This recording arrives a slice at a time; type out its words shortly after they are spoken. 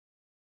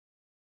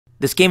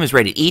This game is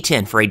rated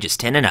E10 for ages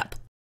 10 and up.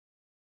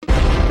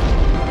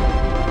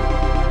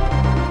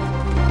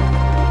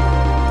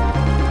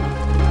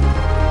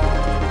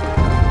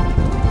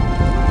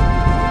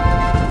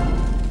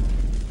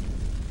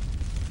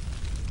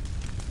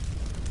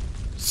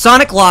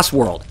 Sonic Lost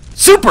World.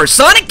 Super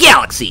Sonic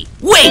Galaxy!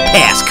 Way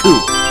past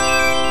cool!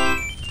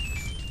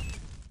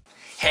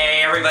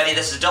 Hey everybody,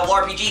 this is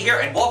RRPG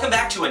here, and welcome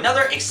back to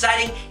another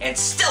exciting and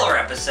stellar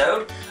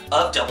episode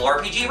of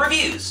RRPG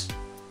Reviews.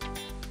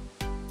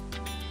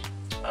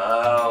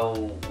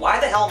 Why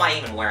the hell am I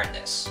even wearing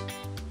this?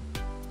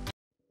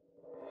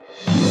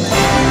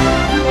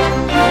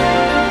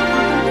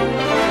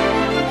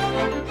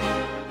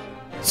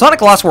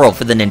 Sonic Lost World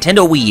for the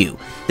Nintendo Wii U.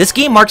 This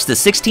game marks the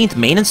 16th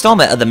main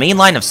installment of the main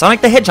line of Sonic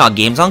the Hedgehog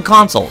games on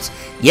consoles.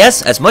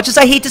 Yes, as much as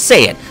I hate to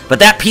say it, but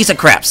that piece of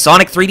crap,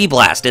 Sonic 3D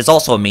Blast, is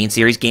also a main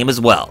series game as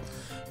well.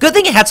 Good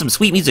thing it had some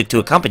sweet music to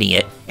accompany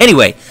it.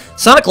 Anyway,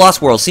 Sonic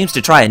Lost World seems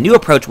to try a new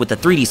approach with the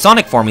 3D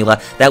Sonic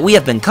formula that we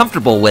have been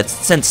comfortable with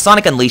since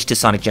Sonic Unleashed to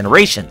Sonic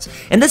Generations,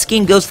 and this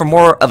game goes for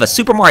more of a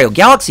Super Mario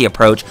Galaxy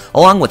approach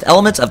along with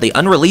elements of the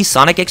unreleased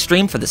Sonic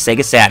X-treme for the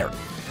Sega Saturn.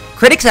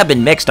 Critics have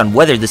been mixed on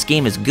whether this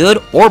game is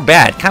good or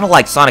bad, kind of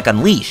like Sonic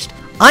Unleashed.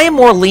 I am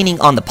more leaning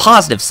on the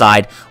positive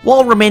side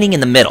while remaining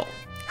in the middle.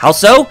 How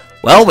so?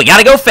 Well, we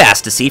gotta go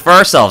fast to see for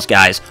ourselves,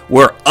 guys.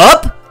 We're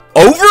up,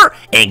 over,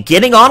 and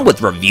getting on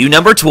with review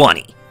number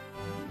 20.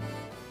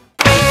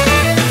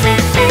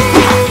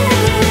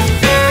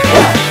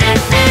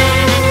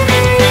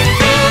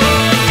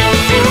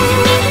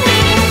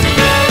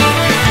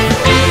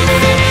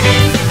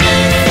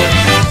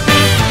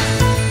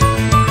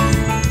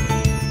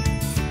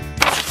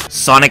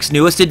 Sonic's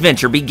newest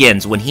adventure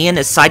begins when he and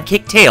his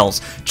sidekick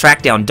Tails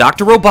track down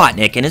Dr.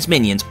 Robotnik and his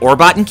minions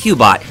Orbot and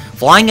Cubot,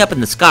 flying up in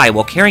the sky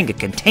while carrying a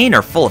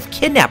container full of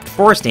kidnapped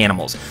forest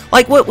animals,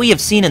 like what we have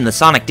seen in the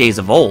Sonic days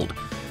of old.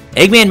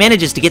 Eggman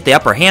manages to get the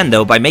upper hand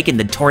though by making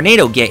the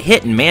tornado get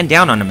hit and man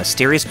down on a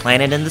mysterious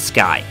planet in the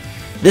sky.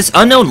 This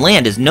unknown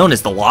land is known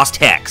as the Lost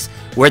Hex,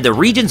 where the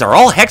regions are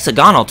all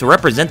hexagonal to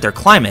represent their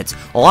climates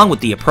along with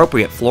the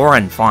appropriate flora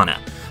and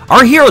fauna.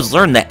 Our heroes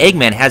learn that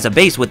Eggman has a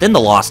base within the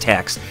Lost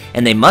Hex,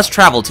 and they must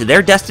travel to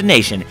their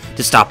destination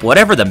to stop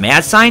whatever the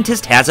mad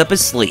scientist has up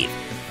his sleeve.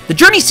 The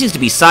journey seems to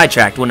be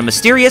sidetracked when a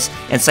mysterious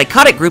and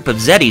psychotic group of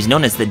Zeddies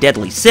known as the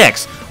Deadly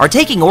Six are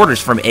taking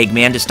orders from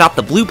Eggman to stop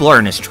the blue blur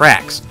in his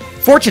tracks.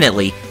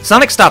 Fortunately,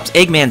 Sonic stops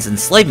Eggman's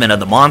enslavement of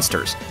the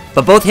monsters,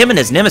 but both him and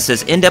his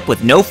nemesis end up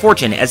with no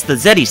fortune as the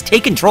Zeddies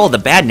take control of the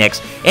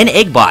Badniks and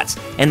Eggbots,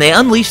 and they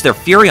unleash their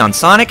fury on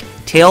Sonic,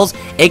 Tails,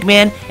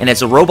 Eggman, and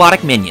his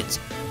robotic minions.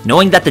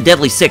 Knowing that the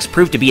Deadly Six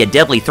proved to be a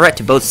deadly threat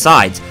to both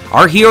sides,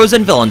 our heroes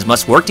and villains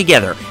must work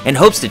together in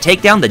hopes to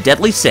take down the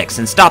Deadly Six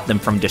and stop them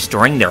from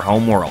destroying their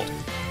home world.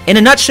 In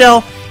a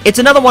nutshell, it's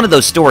another one of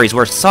those stories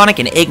where Sonic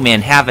and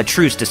Eggman have a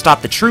truce to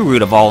stop the true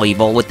root of all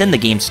evil within the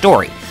game's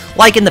story,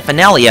 like in the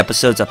finale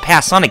episodes of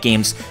past Sonic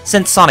games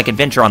since Sonic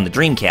Adventure on the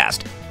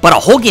Dreamcast. But a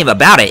whole game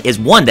about it is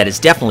one that is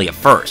definitely a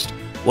first.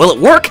 Will it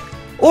work?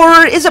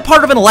 Or is it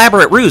part of an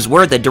elaborate ruse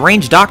where the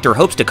deranged doctor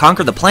hopes to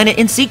conquer the planet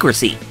in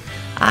secrecy?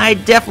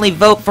 I'd definitely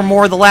vote for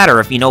more of the latter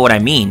if you know what I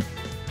mean.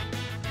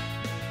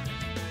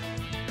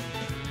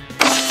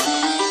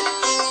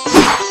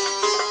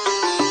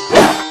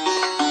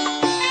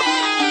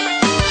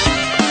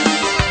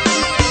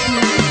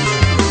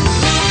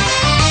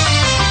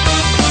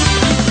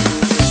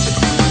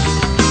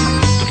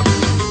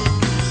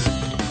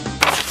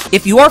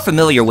 If you are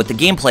familiar with the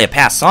gameplay of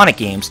past Sonic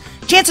games,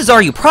 chances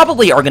are you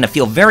probably are going to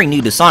feel very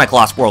new to Sonic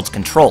Lost World's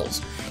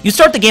controls. You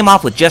start the game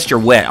off with just your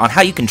wit on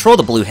how you control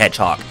the blue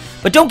hedgehog,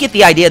 but don't get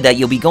the idea that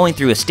you'll be going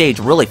through a stage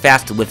really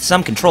fast with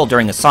some control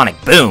during a Sonic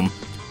boom.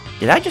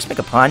 Did I just make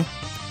a pun?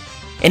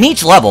 In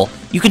each level,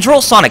 you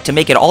control Sonic to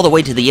make it all the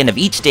way to the end of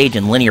each stage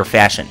in linear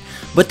fashion,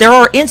 but there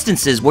are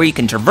instances where you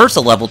can traverse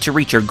a level to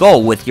reach your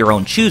goal with your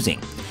own choosing.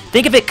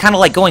 Think of it kind of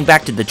like going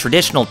back to the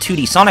traditional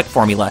 2D Sonic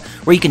formula,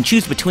 where you can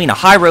choose between a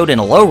high road and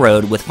a low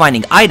road with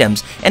finding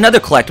items and other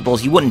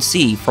collectibles you wouldn't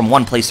see from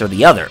one place or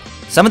the other.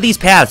 Some of these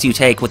paths you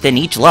take within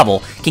each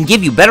level can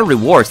give you better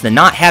rewards than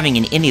not having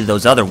in any of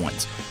those other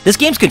ones. This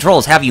game's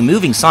controls have you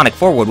moving Sonic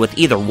forward with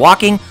either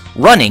walking,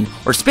 running,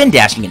 or spin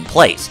dashing in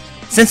place.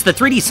 Since the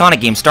 3D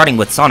Sonic game starting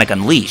with Sonic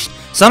Unleashed,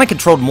 Sonic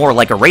controlled more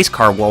like a race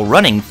car while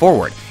running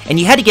forward, and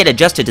you had to get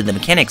adjusted to the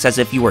mechanics as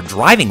if you were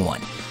driving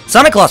one.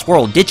 Sonic Lost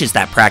World ditches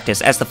that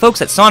practice as the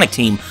folks at Sonic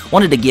Team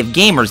wanted to give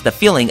gamers the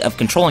feeling of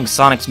controlling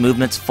Sonic's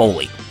movements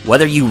fully.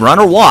 Whether you run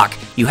or walk,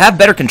 you have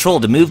better control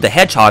to move the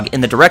hedgehog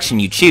in the direction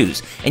you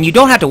choose, and you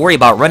don't have to worry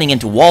about running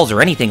into walls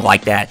or anything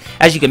like that,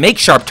 as you can make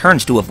sharp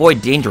turns to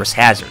avoid dangerous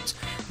hazards.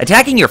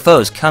 Attacking your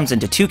foes comes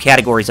into two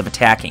categories of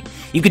attacking.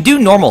 You can do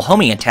normal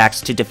homing attacks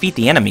to defeat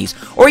the enemies,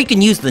 or you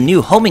can use the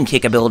new homing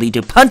kick ability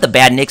to punt the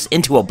Badniks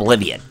into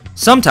oblivion.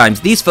 Sometimes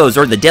these foes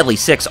or the Deadly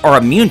Six are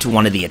immune to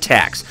one of the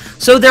attacks,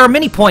 so there are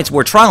many points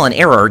where trial and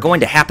error are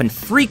going to happen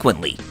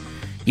frequently.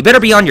 You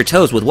better be on your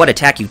toes with what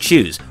attack you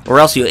choose, or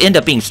else you'll end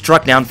up being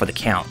struck down for the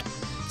count.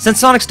 Since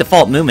Sonic's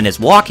default movement is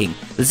walking,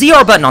 the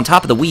ZR button on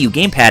top of the Wii U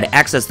gamepad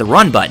acts as the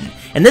run button,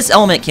 and this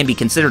element can be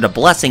considered a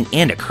blessing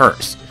and a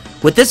curse.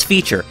 With this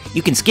feature,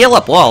 you can scale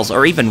up walls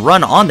or even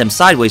run on them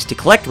sideways to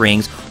collect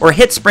rings or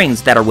hit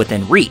springs that are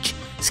within reach.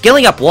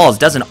 Scaling up walls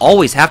doesn't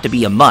always have to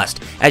be a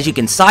must, as you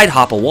can side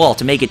hop a wall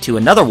to make it to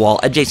another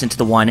wall adjacent to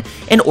the one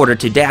in order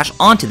to dash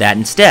onto that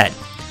instead.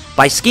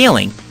 By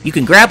scaling, you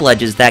can grab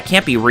ledges that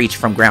can't be reached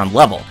from ground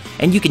level,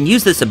 and you can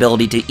use this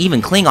ability to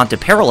even cling onto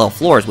parallel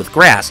floors with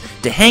grass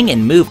to hang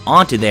and move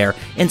onto there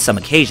in some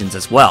occasions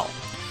as well.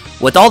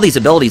 With all these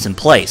abilities in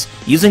place,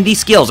 using these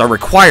skills are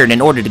required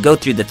in order to go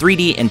through the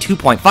 3D and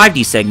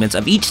 2.5D segments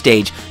of each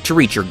stage to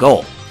reach your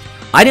goal.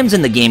 Items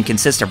in the game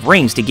consist of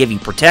rings to give you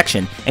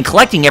protection, and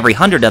collecting every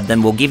 100 of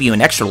them will give you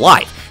an extra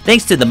life,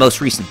 thanks to the most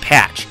recent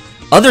patch.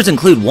 Others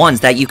include ones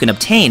that you can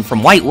obtain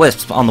from white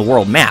wisps on the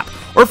world map,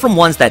 or from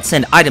ones that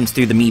send items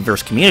through the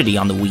Miiverse community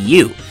on the Wii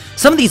U.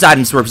 Some of these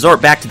items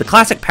resort back to the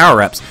classic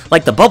power-ups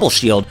like the Bubble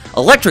Shield,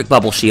 Electric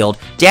Bubble Shield,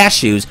 Dash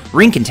Shoes,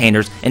 Ring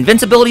Containers,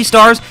 Invincibility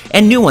Stars,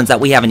 and new ones that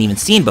we haven't even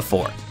seen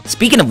before.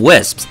 Speaking of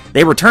wisps,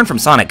 they return from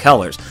Sonic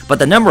Colors, but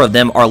the number of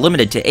them are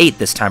limited to 8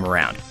 this time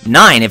around.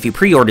 9 if you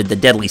pre-ordered the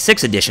Deadly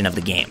 6 edition of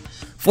the game.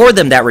 4 of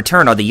them that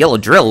return are the Yellow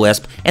Drill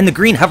Wisp and the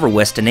Green Hover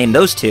Wisp, to name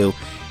those 2,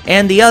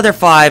 and the other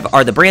 5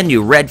 are the brand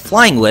new Red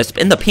Flying Wisp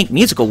and the Pink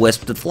Musical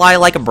Wisp to fly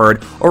like a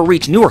bird or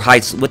reach newer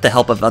heights with the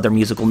help of other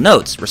musical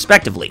notes,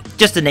 respectively,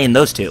 just to name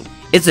those 2.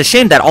 It's a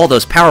shame that all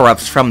those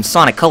power-ups from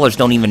Sonic Colors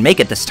don't even make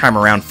it this time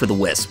around for the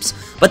Wisps,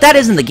 but that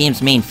isn't the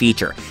game's main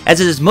feature, as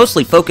it is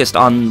mostly focused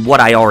on what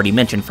I already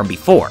mentioned from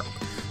before.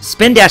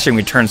 Spin dashing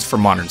returns for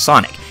modern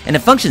Sonic, and it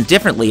functions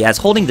differently, as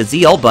holding the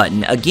ZL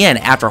button again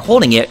after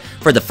holding it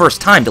for the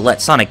first time to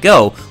let Sonic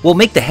go will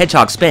make the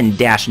Hedgehog spin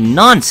dash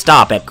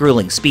non-stop at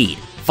grueling speed.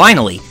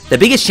 Finally, the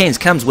biggest change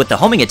comes with the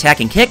homing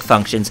attack and kick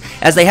functions,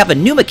 as they have a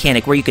new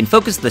mechanic where you can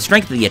focus the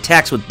strength of the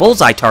attacks with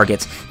bullseye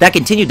targets that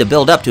continue to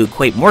build up to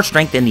equate more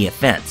strength in the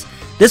offense.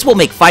 This will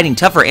make fighting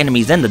tougher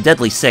enemies in the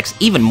Deadly 6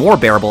 even more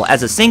bearable,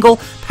 as a single,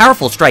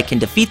 powerful strike can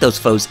defeat those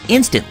foes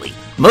instantly.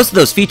 Most of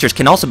those features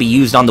can also be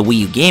used on the Wii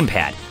U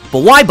gamepad,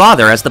 but why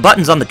bother, as the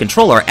buttons on the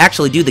controller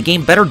actually do the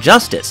game better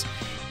justice?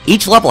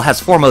 Each level has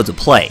 4 modes of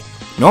play: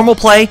 normal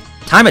play,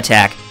 time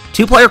attack,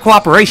 2-player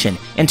cooperation,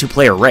 and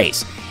 2-player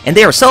race. And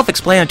they are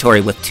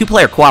self-explanatory, with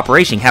 2-player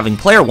cooperation having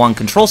player 1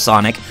 control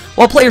Sonic,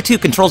 while player 2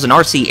 controls an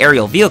RC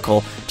aerial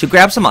vehicle to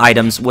grab some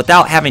items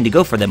without having to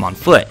go for them on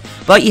foot,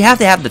 but you have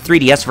to have the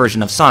 3DS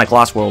version of Sonic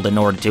Lost World in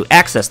order to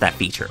access that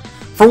feature.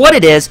 For what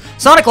it is,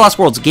 Sonic Lost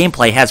World's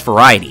gameplay has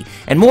variety,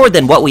 and more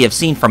than what we have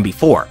seen from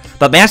before,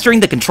 but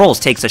mastering the controls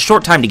takes a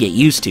short time to get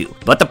used to.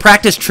 But the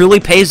practice truly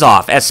pays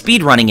off, as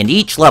speedrunning in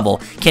each level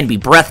can be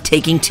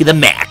breathtaking to the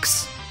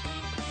max.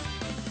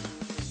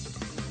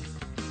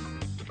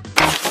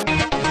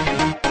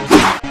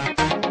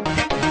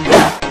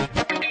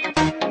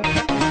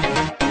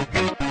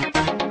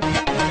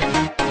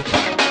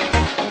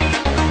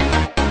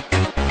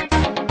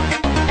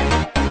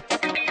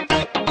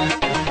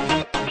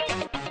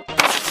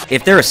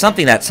 If there is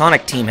something that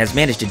Sonic Team has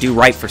managed to do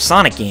right for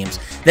Sonic games,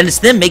 then it's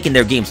them making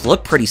their games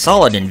look pretty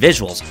solid in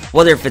visuals,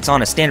 whether if it's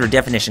on a standard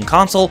definition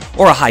console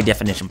or a high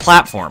definition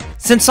platform.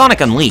 Since Sonic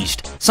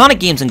Unleashed,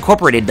 Sonic Games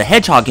incorporated the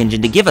Hedgehog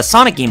engine to give a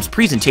Sonic game's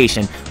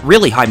presentation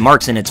really high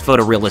marks in its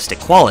photorealistic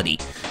quality.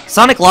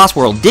 Sonic Lost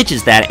World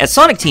ditches that, as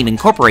Sonic Team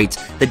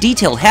incorporates the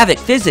detailed Havoc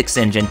physics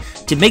engine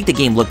to make the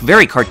game look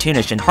very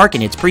cartoonish and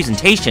harken its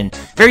presentation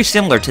very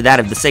similar to that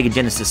of the Sega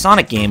Genesis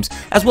Sonic games,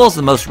 as well as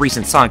the most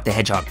recent Sonic the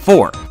Hedgehog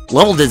 4.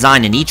 Level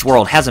design in each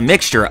world has a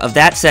mixture of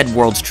that said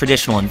world's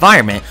traditional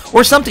environment,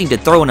 or something to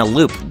throw in a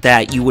loop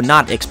that you would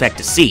not expect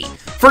to see.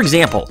 For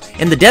example,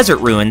 in the Desert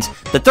Ruins,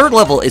 the third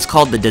level is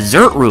called the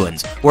Dessert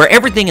Ruins, where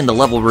everything in the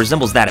level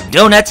resembles that of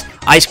donuts,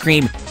 ice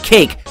cream,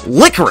 cake,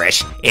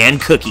 licorice,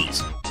 and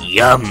cookies.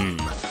 Yum!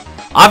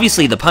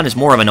 Obviously, the pun is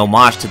more of an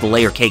homage to the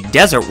layer cake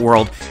desert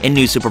world in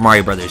New Super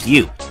Mario Bros.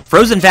 U.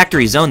 Frozen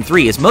Factory Zone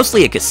 3 is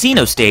mostly a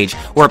casino stage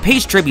where it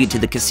pays tribute to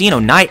the Casino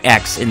Night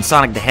X in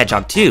Sonic the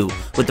Hedgehog 2,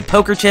 with the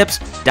poker chips,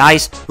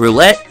 dice,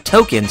 roulette,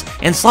 tokens,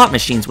 and slot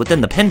machines within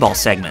the pinball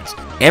segments.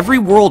 Every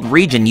world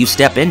region you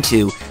step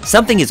into,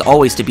 something is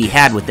always to be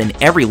had within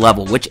every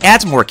level, which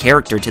adds more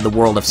character to the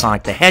world of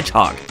Sonic the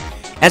Hedgehog.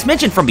 As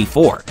mentioned from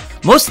before,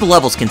 most of the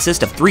levels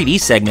consist of 3D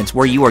segments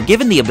where you are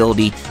given the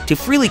ability to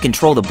freely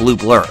control the blue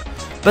blur,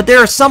 but there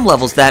are some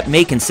levels that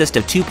may consist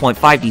of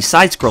 2.5D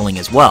side-scrolling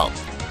as well.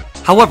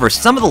 However,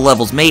 some of the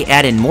levels may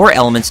add in more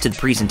elements to the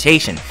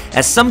presentation,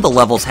 as some of the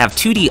levels have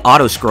 2D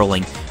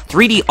auto-scrolling,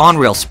 3D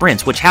on-rail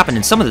sprints, which happen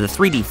in some of the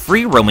 3D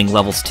free-roaming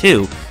levels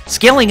too,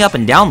 scaling up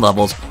and down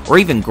levels, or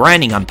even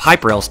grinding on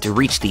pipe rails to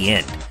reach the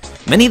end.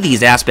 Many of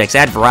these aspects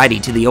add variety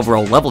to the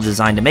overall level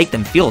design to make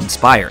them feel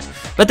inspired,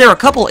 but there are a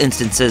couple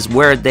instances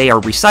where they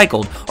are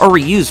recycled or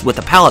reused with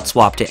a palette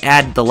swap to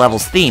add the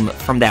level's theme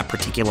from that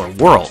particular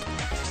world.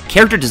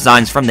 Character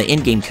designs from the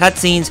in-game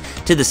cutscenes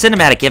to the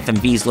cinematic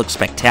FMVs look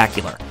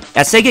spectacular,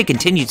 as Sega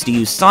continues to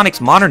use Sonic's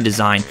modern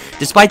design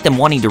despite them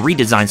wanting to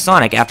redesign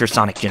Sonic after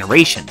Sonic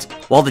Generations.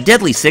 While the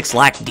Deadly Six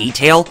lack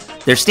detail,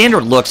 their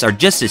standard looks are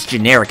just as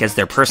generic as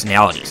their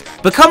personalities,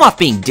 but come off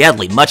being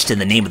deadly much to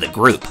the name of the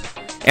group.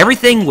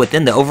 Everything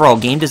within the overall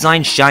game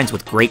design shines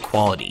with great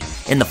quality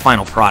in the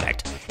final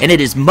product, and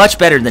it is much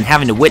better than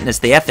having to witness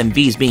the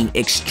FMVs being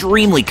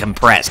extremely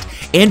compressed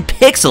and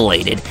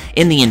pixelated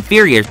in the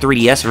inferior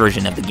 3DS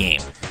version of the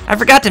game. I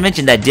forgot to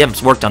mention that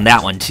Dimps worked on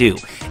that one too,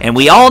 and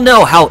we all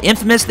know how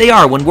infamous they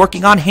are when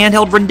working on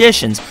handheld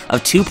renditions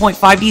of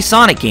 2.5D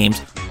Sonic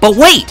games. But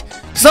wait!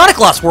 Sonic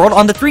Lost World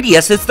on the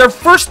 3DS is their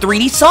first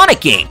 3D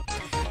Sonic game!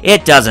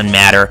 It doesn't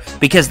matter,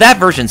 because that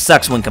version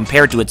sucks when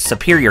compared to its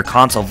superior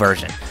console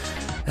version.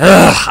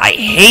 Ugh, I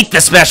hate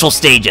the special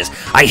stages!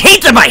 I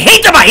hate them! I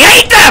hate them! I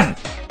hate them!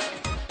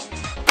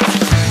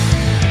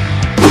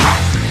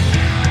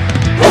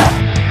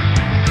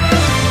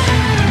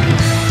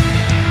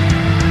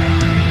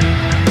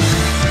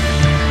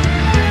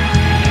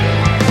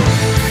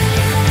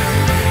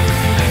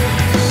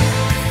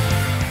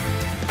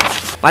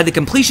 By the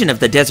completion of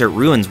the Desert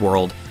Ruins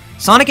world,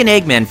 Sonic and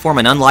Eggman form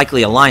an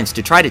unlikely alliance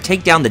to try to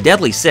take down the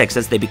Deadly Six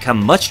as they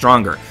become much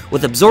stronger,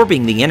 with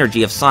absorbing the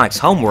energy of Sonic's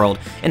homeworld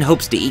in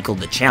hopes to equal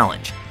the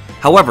challenge.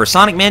 However,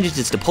 Sonic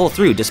manages to pull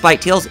through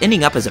despite Tails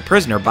ending up as a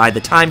prisoner by the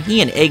time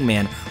he and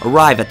Eggman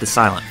arrive at the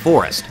Silent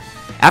Forest.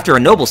 After a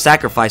noble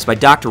sacrifice by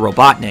Dr.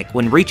 Robotnik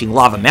when reaching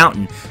Lava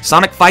Mountain,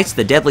 Sonic fights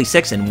the Deadly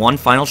Six in one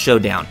final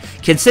showdown,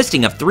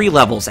 consisting of 3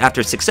 levels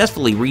after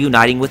successfully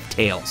reuniting with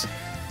Tails.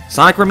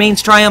 Sonic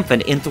remains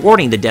triumphant in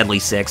thwarting the Deadly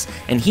Six,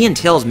 and he and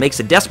Tails makes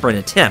a desperate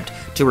attempt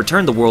to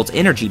return the world's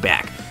energy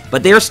back,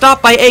 but they are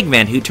stopped by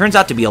Eggman, who turns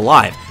out to be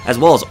alive, as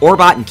well as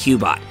Orbot and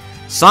Cubot.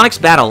 Sonic's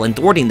battle in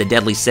thwarting the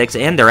Deadly Six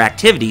and their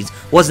activities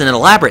was an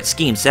elaborate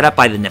scheme set up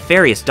by the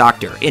nefarious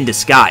Doctor in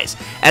disguise,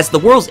 as the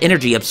world's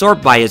energy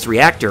absorbed by his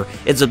reactor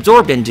is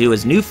absorbed into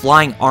his new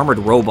flying armored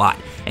robot,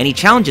 and he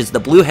challenges the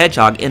Blue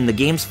Hedgehog in the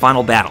game's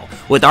final battle,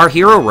 with our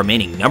hero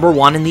remaining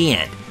 #1 in the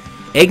end.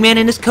 Eggman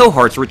and his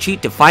cohorts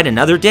retreat to fight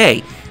another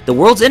day, the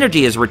world's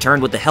energy is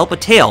returned with the help of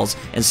Tails,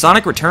 and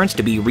Sonic returns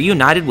to be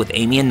reunited with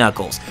Amy and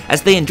Knuckles,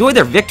 as they enjoy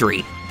their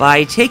victory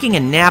by taking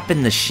a nap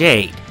in the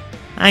shade.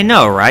 I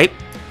know, right?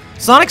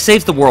 Sonic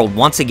saves the world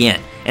once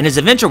again, and his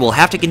adventure will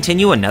have to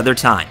continue another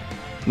time.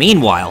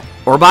 Meanwhile,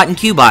 Orbot and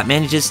Cubot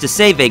manages to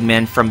save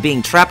Eggman from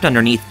being trapped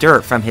underneath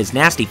dirt from his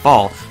nasty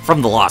fall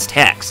from the Lost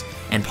Hex,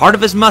 and part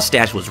of his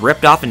mustache was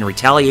ripped off in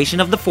retaliation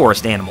of the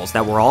forest animals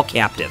that were all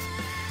captive.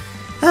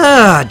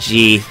 Ah,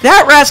 gee,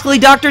 that rascally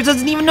doctor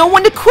doesn't even know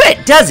when to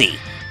quit, does he?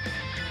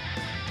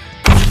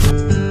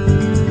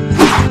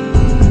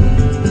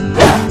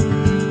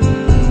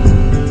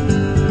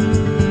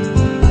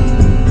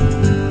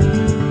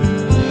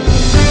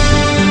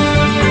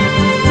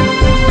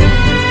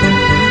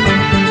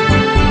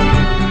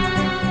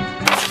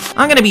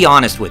 I'm gonna be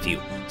honest with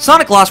you.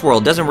 Sonic Lost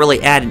World doesn't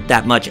really add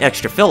that much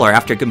extra filler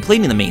after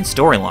completing the main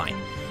storyline.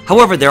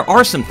 However, there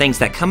are some things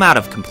that come out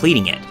of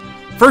completing it.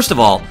 First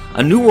of all,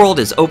 a new world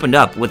is opened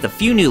up with a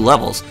few new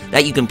levels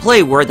that you can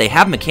play where they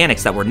have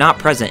mechanics that were not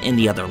present in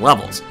the other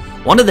levels.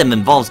 One of them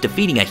involves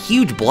defeating a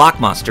huge block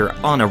monster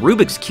on a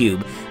Rubik's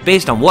Cube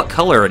based on what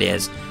color it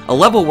is, a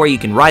level where you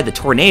can ride the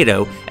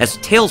tornado as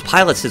Tails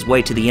pilots his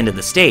way to the end of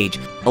the stage,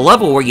 a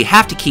level where you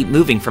have to keep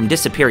moving from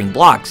disappearing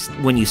blocks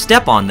when you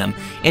step on them,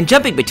 and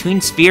jumping between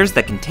spheres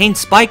that contain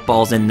spike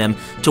balls in them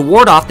to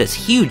ward off this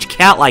huge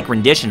cat-like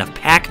rendition of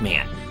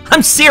Pac-Man.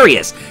 I'm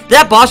serious!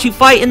 That boss you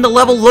fight in the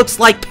level looks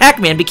like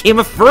Pac-Man became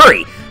a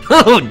furry!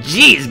 Oh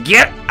jeez,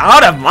 get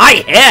out of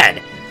my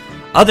head!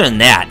 Other than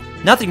that,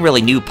 nothing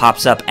really new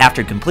pops up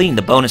after completing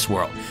the bonus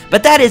world,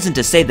 but that isn't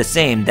to say the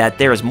same that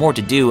there is more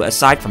to do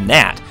aside from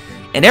that.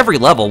 And every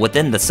level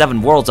within the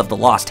 7 worlds of the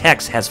Lost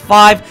Hex has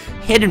 5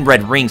 hidden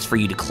red rings for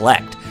you to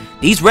collect.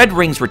 These red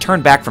rings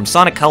return back from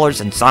Sonic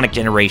Colors and Sonic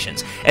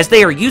Generations, as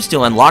they are used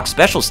to unlock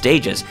special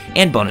stages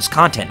and bonus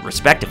content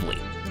respectively.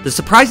 The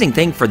surprising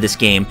thing for this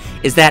game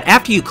is that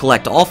after you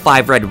collect all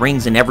 5 red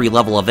rings in every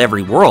level of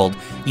every world,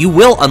 you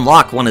will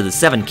unlock one of the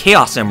 7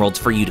 Chaos Emeralds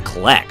for you to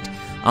collect.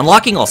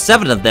 Unlocking all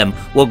 7 of them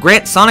will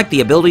grant Sonic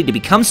the ability to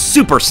become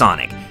Super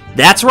Sonic.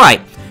 That's right,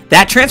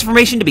 that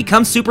transformation to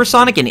become Super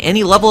Sonic in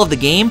any level of the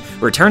game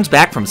returns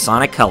back from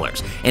Sonic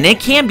Colors, and it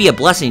can be a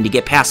blessing to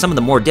get past some of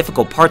the more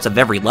difficult parts of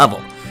every level.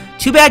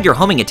 Too bad your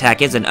homing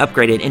attack isn't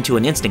upgraded into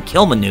an instant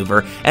kill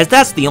maneuver, as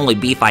that's the only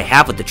beef I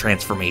have with the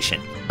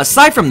transformation.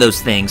 Aside from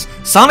those things,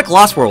 Sonic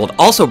Lost World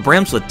also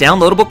brims with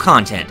downloadable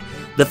content.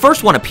 The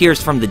first one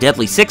appears from the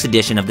Deadly Six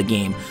edition of the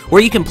game,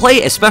 where you can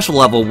play a special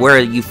level where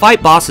you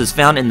fight bosses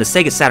found in the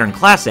Sega Saturn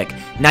classic,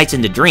 Nights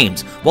into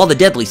Dreams, while the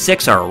Deadly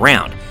Six are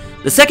around.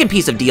 The second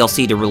piece of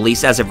DLC to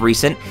release as of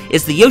recent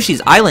is the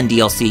Yoshi's Island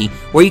DLC,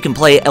 where you can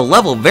play a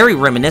level very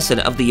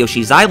reminiscent of the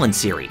Yoshi's Island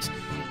series.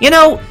 You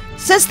know,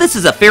 since this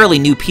is a fairly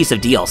new piece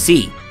of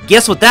DLC,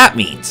 guess what that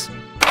means?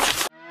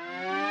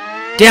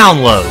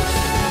 Download.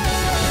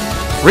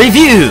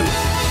 Review.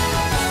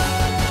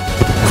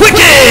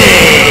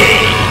 Quickie!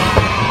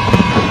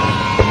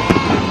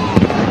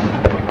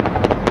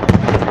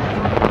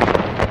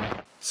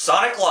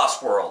 Sonic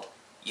Lost World,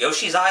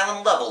 Yoshi's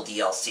Island level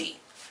DLC.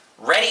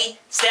 Ready,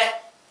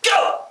 set,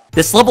 go!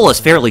 This level is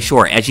fairly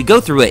short as you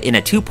go through it in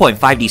a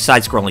 2.5D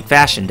side-scrolling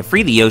fashion to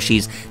free the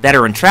Yoshis that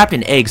are entrapped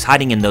in eggs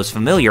hiding in those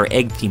familiar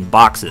egg-themed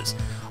boxes.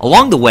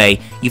 Along the way,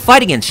 you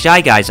fight against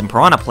Shy Guys and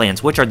Piranha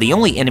Plants, which are the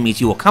only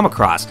enemies you will come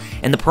across,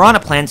 and the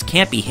Piranha Plants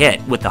can't be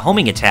hit with the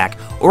homing attack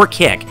or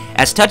kick,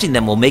 as touching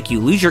them will make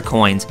you lose your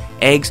coins,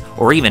 eggs,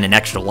 or even an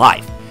extra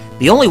life.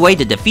 The only way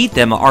to defeat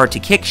them are to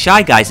kick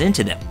Shy Guys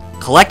into them.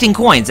 Collecting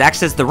coins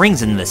acts as the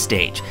rings in this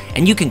stage,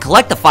 and you can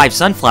collect the 5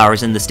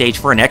 sunflowers in the stage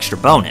for an extra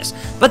bonus,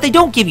 but they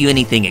don't give you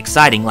anything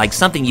exciting like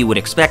something you would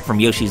expect from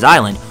Yoshi's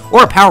Island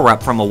or a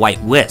power-up from a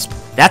white wisp.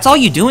 That's all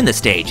you do in this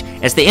stage,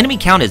 as the enemy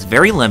count is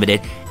very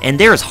limited and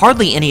there is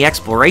hardly any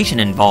exploration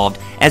involved,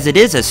 as it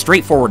is a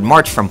straightforward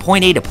march from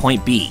point A to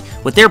point B,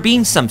 with there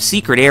being some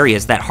secret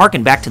areas that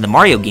harken back to the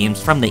Mario games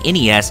from the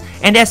NES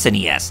and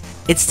SNES.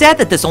 It's sad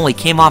that this only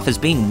came off as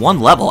being one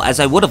level,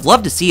 as I would have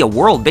loved to see a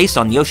world based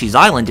on Yoshi's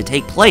Island to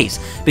take place,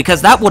 because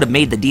that would have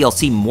made the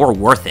DLC more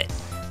worth it.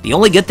 The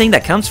only good thing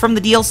that comes from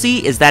the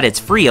DLC is that it's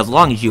free as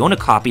long as you own a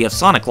copy of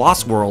Sonic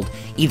Lost World,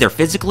 either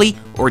physically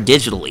or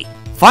digitally.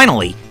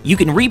 Finally, you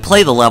can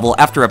replay the level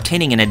after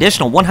obtaining an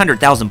additional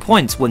 100,000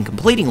 points when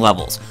completing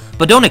levels,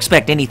 but don't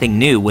expect anything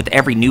new with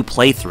every new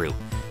playthrough.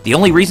 The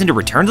only reason to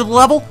return to the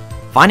level?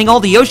 Finding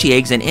all the Yoshi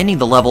eggs and ending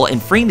the level and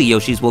freeing the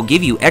Yoshis will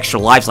give you extra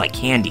lives like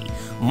candy.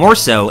 More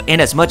so, and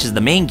as much as the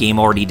main game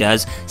already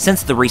does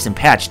since the recent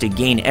patch to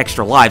gain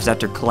extra lives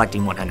after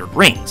collecting 100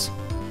 rings.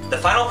 The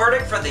final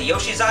verdict for the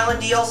Yoshi's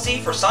Island DLC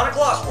for Sonic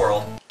Lost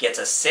World gets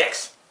a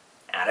 6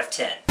 out of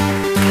 10.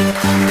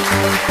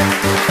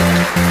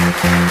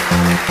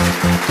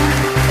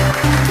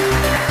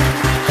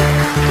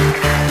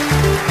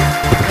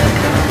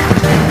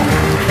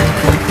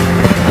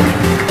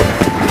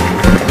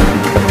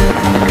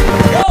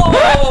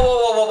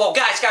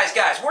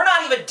 Guys, we're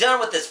not even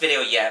done with this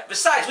video yet.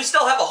 Besides, we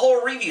still have a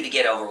whole review to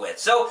get over with,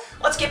 so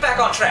let's get back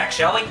on track,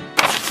 shall we?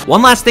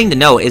 One last thing to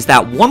note is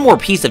that one more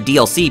piece of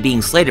DLC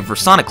being slated for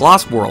Sonic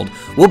Lost World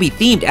will be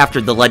themed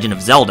after The Legend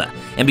of Zelda,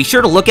 and be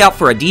sure to look out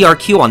for a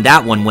DRQ on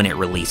that one when it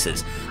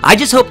releases. I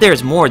just hope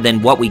there's more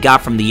than what we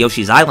got from the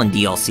Yoshi's Island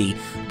DLC,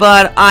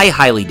 but I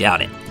highly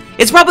doubt it.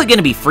 It's probably going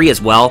to be free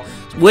as well,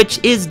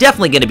 which is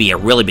definitely going to be a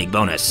really big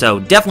bonus, so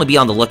definitely be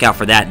on the lookout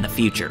for that in the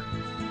future.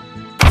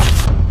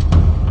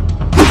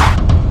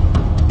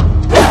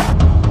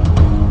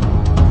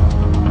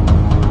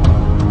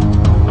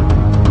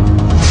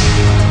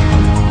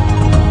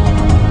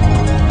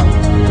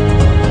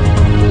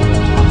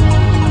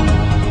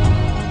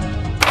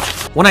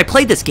 When I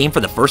played this game for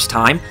the first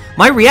time,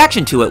 my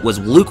reaction to it was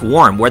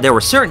lukewarm, where there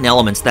were certain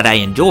elements that I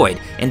enjoyed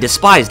and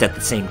despised at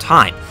the same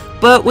time.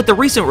 But with the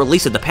recent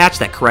release of the patch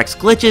that corrects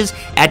glitches,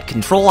 add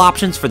control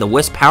options for the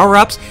Wisp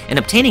power-ups, and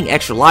obtaining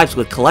extra lives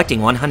with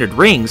collecting 100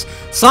 rings,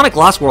 Sonic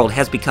Lost World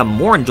has become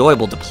more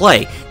enjoyable to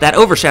play that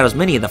overshadows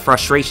many of the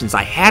frustrations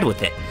I had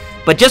with it.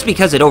 But just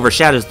because it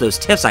overshadows those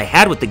tiffs I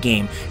had with the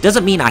game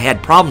doesn't mean I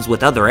had problems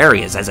with other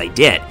areas, as I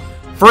did.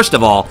 First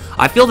of all,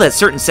 I feel that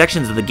certain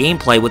sections of the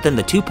gameplay within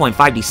the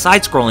 2.5D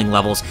side-scrolling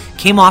levels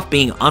came off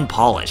being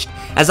unpolished,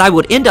 as I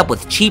would end up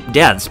with cheap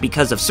deaths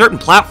because of certain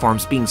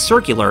platforms being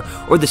circular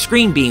or the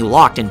screen being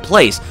locked in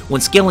place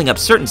when scaling up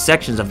certain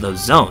sections of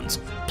those zones.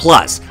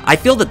 Plus, I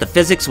feel that the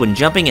physics when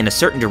jumping in a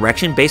certain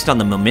direction based on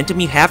the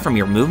momentum you have from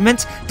your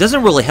movements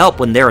doesn't really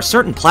help when there are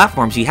certain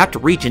platforms you have to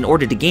reach in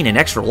order to gain an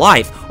extra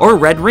life, or a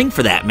red ring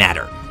for that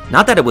matter.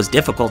 Not that it was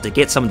difficult to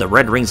get some of the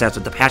red rings after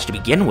the patch to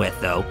begin with,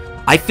 though.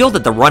 I feel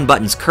that the run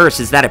button's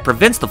curse is that it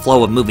prevents the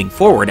flow of moving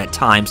forward at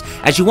times,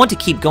 as you want to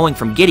keep going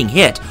from getting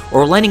hit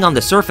or landing on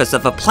the surface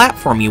of a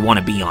platform you want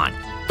to be on.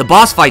 The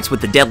boss fights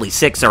with the Deadly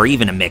Six are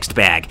even a mixed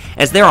bag,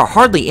 as there are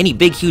hardly any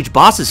big huge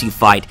bosses you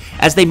fight,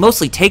 as they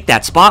mostly take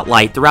that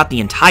spotlight throughout the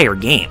entire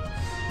game.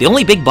 The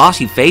only big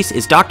boss you face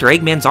is Dr.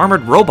 Eggman's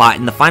armored robot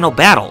in the final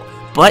battle,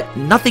 but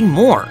nothing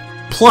more.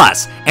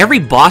 Plus, every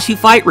boss you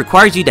fight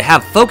requires you to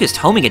have focused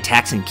homing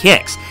attacks and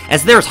kicks,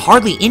 as there's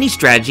hardly any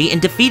strategy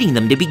in defeating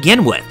them to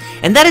begin with,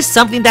 and that is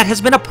something that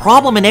has been a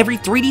problem in every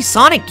 3D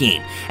Sonic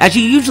game, as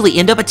you usually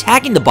end up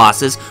attacking the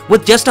bosses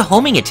with just a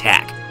homing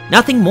attack,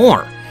 nothing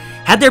more.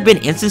 Had there been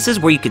instances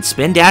where you could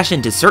spin dash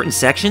into certain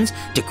sections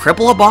to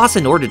cripple a boss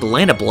in order to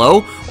land a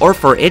blow, or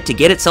for it to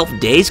get itself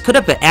dazed, could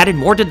have added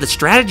more to the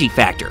strategy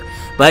factor,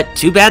 but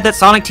too bad that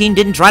Sonic Team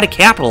didn't try to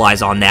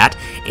capitalize on that.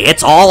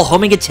 It's all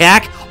homing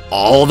attack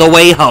all the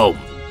way home.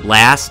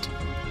 Last,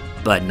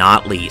 but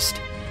not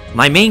least,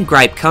 my main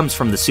gripe comes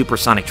from the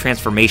supersonic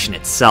transformation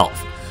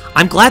itself.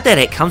 I'm glad that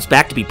it comes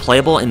back to be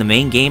playable in the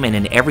main game and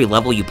in every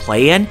level you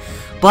play in,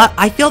 but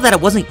I feel that it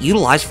wasn't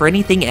utilized for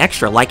anything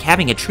extra, like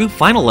having a true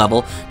final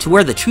level to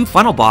where the true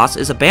final boss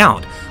is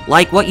abound,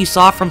 like what you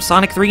saw from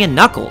Sonic 3 and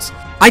Knuckles.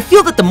 I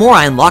feel that the more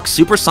I unlock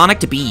Supersonic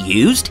to be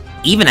used,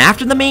 even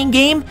after the main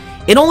game,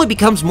 it only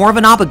becomes more of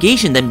an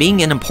obligation than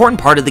being an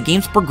important part of the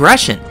game's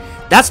progression.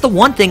 That's the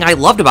one thing I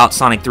loved about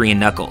Sonic 3 and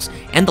Knuckles,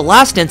 and the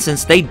last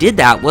instance they did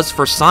that was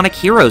for Sonic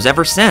Heroes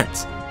ever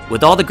since.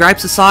 With all the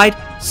gripes aside,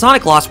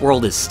 Sonic Lost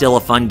World is still a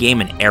fun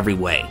game in every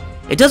way.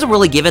 It doesn't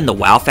really give in the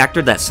wow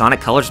factor that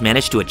Sonic Colors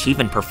managed to achieve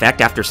and perfect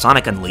after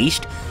Sonic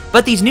Unleashed,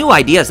 but these new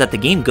ideas that the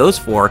game goes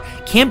for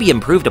can be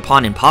improved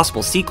upon in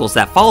possible sequels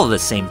that follow the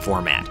same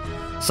format.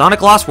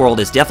 Sonic Lost World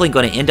is definitely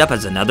going to end up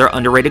as another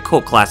underrated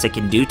cult classic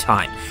in due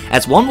time,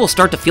 as one will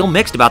start to feel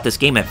mixed about this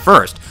game at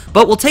first,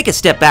 but will take a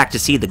step back to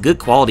see the good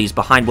qualities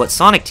behind what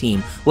Sonic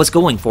Team was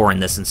going for in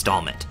this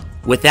installment.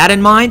 With that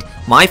in mind,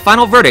 my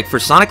final verdict for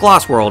Sonic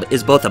Lost World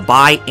is both a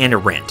buy and a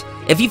rent.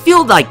 If you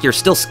feel like you're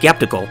still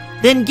skeptical,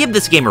 then give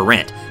this game a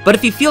rent, but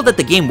if you feel that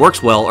the game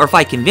works well or if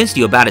I convinced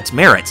you about its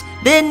merits,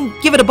 then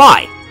give it a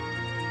buy.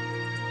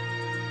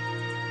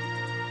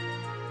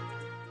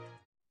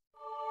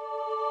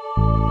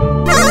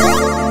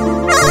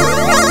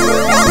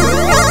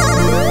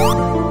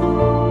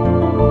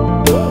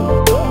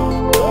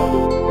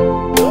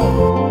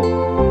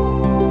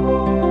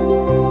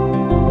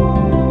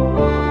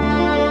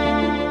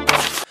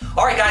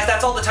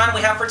 That's all the time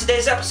we have for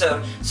today's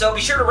episode, so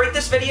be sure to rate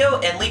this video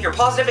and leave your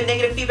positive and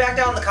negative feedback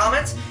down in the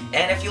comments,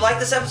 and if you liked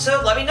this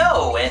episode, let me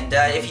know, and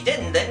if you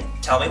didn't, then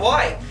tell me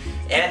why.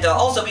 And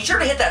also be sure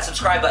to hit that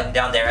subscribe button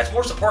down there, as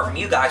more support from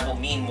you guys will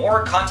mean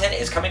more content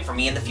is coming from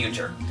me in the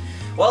future.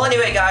 Well,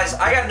 anyway guys,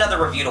 I got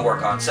another review to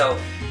work on, so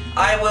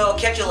I will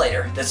catch you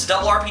later. This is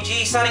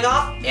RRPG signing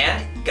off,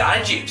 and God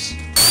and Juice.